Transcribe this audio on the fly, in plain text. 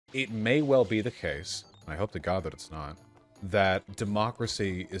it may well be the case, and I hope to God that it's not, that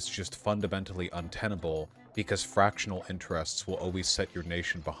democracy is just fundamentally untenable because fractional interests will always set your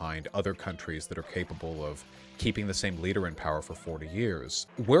nation behind other countries that are capable of keeping the same leader in power for 40 years.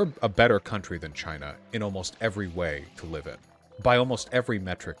 We're a better country than China in almost every way to live in. By almost every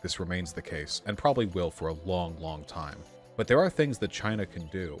metric, this remains the case, and probably will for a long, long time. But there are things that China can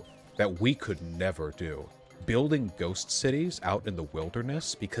do that we could never do. Building ghost cities out in the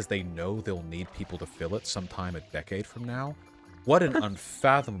wilderness because they know they'll need people to fill it sometime a decade from now? What an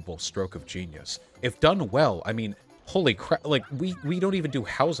unfathomable stroke of genius. If done well, I mean, holy crap, like, we don't even do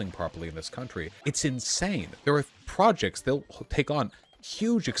housing properly in this country. It's insane. There are projects they'll take on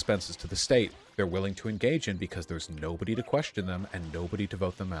huge expenses to the state they're willing to engage in because there's nobody to question them and nobody to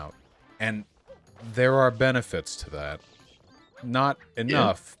vote them out. And there are benefits to that. Not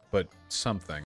enough, but something.